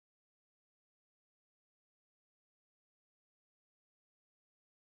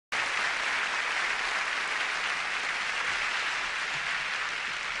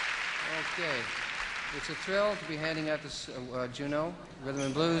Okay. It's a thrill to be handing out this Juno, Rhythm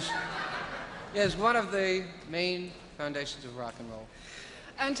and Blues. It is one of the main foundations of rock and roll.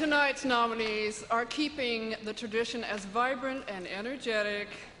 And tonight's nominees are keeping the tradition as vibrant and energetic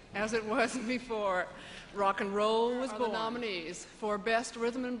as it was before rock and roll was born. The nominees for Best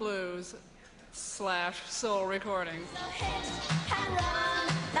Rhythm and Blues / Soul Recording.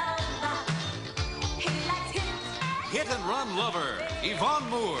 Hit and Run Lover, Yvonne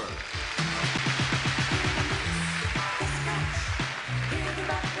Moore.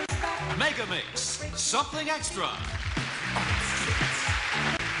 Mega Mix, Something Extra.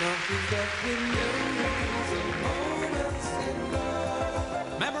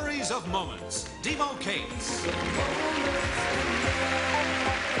 Memories of Moments, Demo Cates.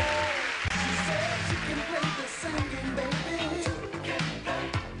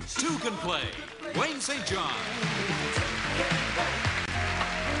 Two Can Play, Wayne St. John.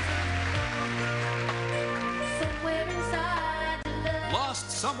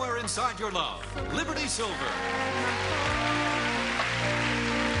 Lost Somewhere Inside Your Love, Liberty Silver.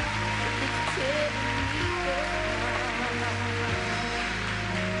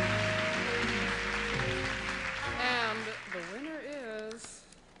 And the winner is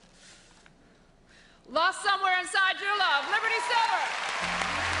Lost Somewhere Inside Your Love, Liberty Silver.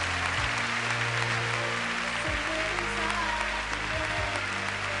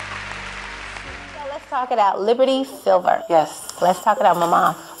 Let's talk it out. Liberty Silver. Yes. Let's talk it out,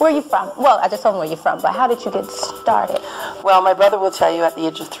 Mama. Where are you from? Well, I just told him where you're from, but how did you get started? Well, my brother will tell you at the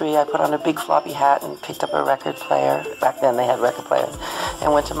age of 3, I put on a big floppy hat and picked up a record player. Back then they had record players.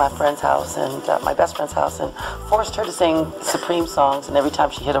 And went to my friend's house, and my best friend's house, and forced her to sing Supreme songs. And every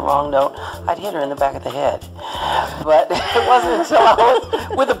time she hit a wrong note, I'd hit her in the back of the head. But it wasn't until I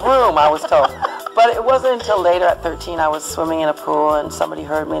was with a broom, I was told. But it wasn't until later at 13 I was swimming in a pool and somebody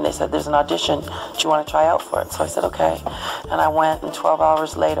heard me and they said, there's an audition. Do you want to try out for it? So I said, okay. And I went, and 12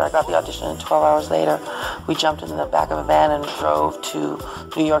 hours later, I got the audition, and 12 hours later, we jumped in the back of a van and drove to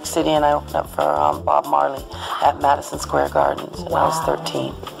New York City, and I opened up for Bob Marley at Madison Square Gardens, and I was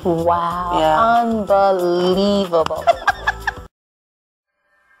 13. Wow. Yeah. Unbelievable.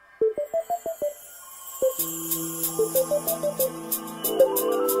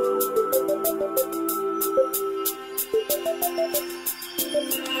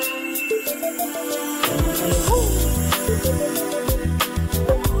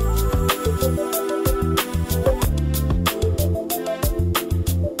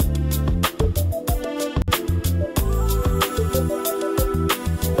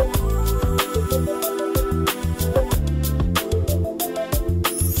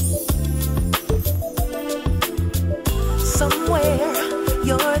 Somewhere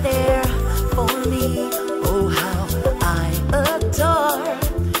you're there for me. Oh, how I adore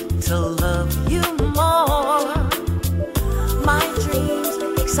to love you more. My dreams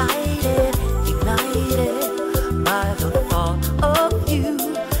excited, ignited by the thought of you.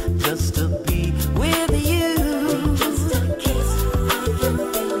 Just to be with you. Just a kiss, I can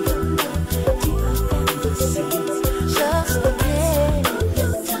feel your love deeper than the seas. Just a kiss,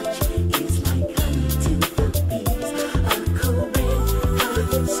 your touch is like honey to the bees. A cool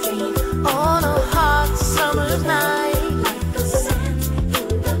red stream on a hot summer's night, like the sands in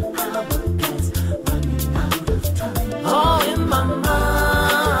the hourglass, running out of time. All in my mind,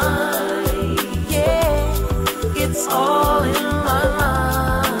 yeah, it's all in my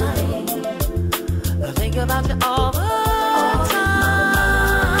mind. I think about you all the time.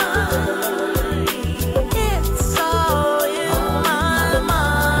 It's all in my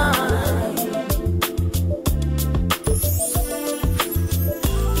mind.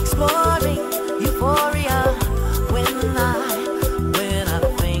 Exploring euphoria when I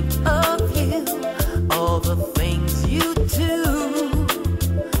think of you, all the things you do.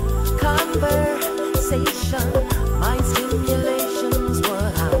 Conversation, mind stimulation's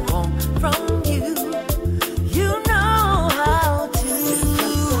what I want from you. You know how to.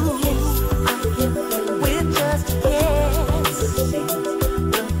 With just a kiss,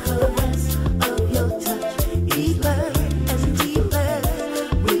 the caress of your touch, deeper and deeper.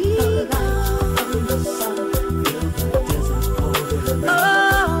 With the light from the sun, feel the desert over.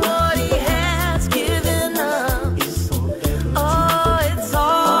 Oh, what he has given us. Oh, it's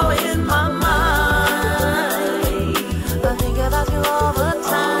all in my mind.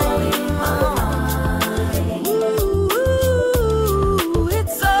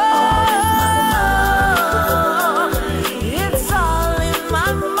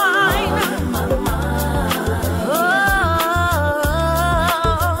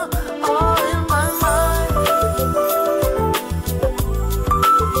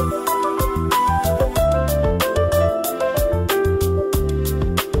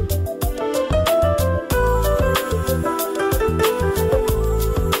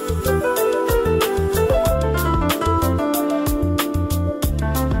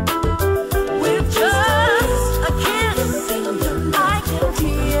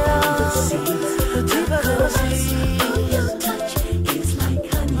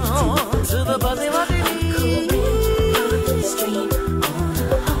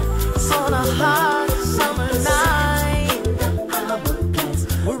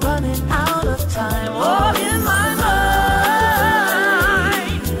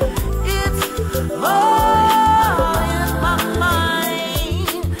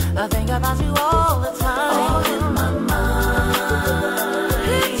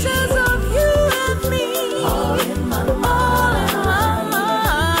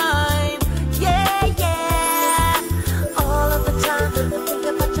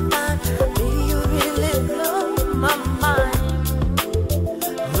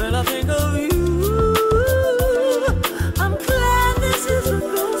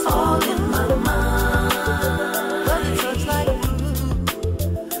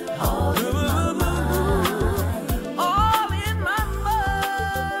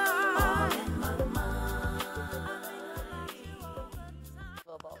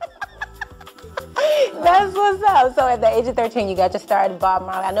 That's what's up. So at the age of 13, you got your start at Bob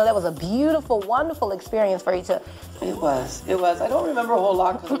Marley. I know that was a beautiful, wonderful experience for you to... It was. I don't remember a whole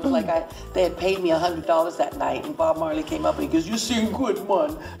lot because it was like they had paid me $100 that night, and Bob Marley came up and he goes, "You sing good,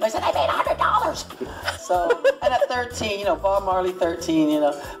 man." And I said, "I made $100." So, and at 13, Bob Marley 13,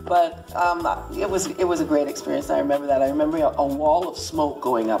 but it was a great experience. I remember that. I remember a wall of smoke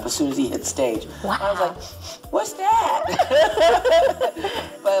going up as soon as he hit stage. Wow. I was like, "What's that?"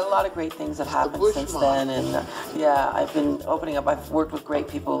 But a lot of great things have happened since then, and yeah, I've been opening up. I've worked with great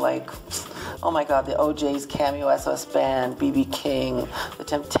people like, oh my God, the OJ's Cameo SOS Band, B.B. King, The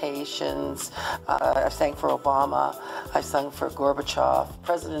Temptations. I've sang for Obama. I've sung for Gorbachev,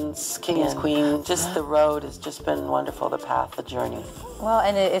 Presidents, Kings, Queens. Just the road has just been wonderful, the path, the journey. Well,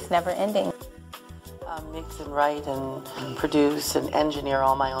 and it's never ending. Mix and write and produce and engineer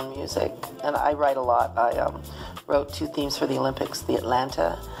all my own music. And I write a lot. I wrote 2 themes for the Olympics, the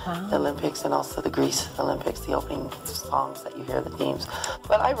Atlanta Olympics and also the Greece Olympics, the opening songs that you hear, the themes.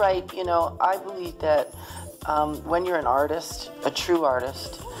 But I write, I believe that when you're an artist, a true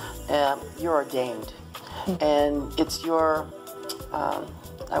artist, you're ordained. And it's your,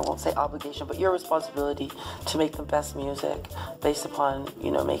 I won't say obligation, but your responsibility to make the best music based upon,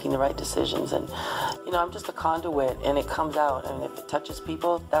 making the right decisions. And, I'm just a conduit and it comes out. And if it touches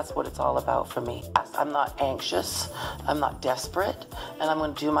people, that's what it's all about for me. I'm not anxious. I'm not desperate. And I'm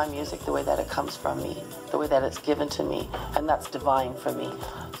going to do my music the way that it comes from me, the way that it's given to me. And that's divine for me.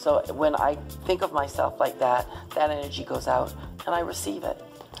 So when I think of myself like that, that energy goes out and I receive it.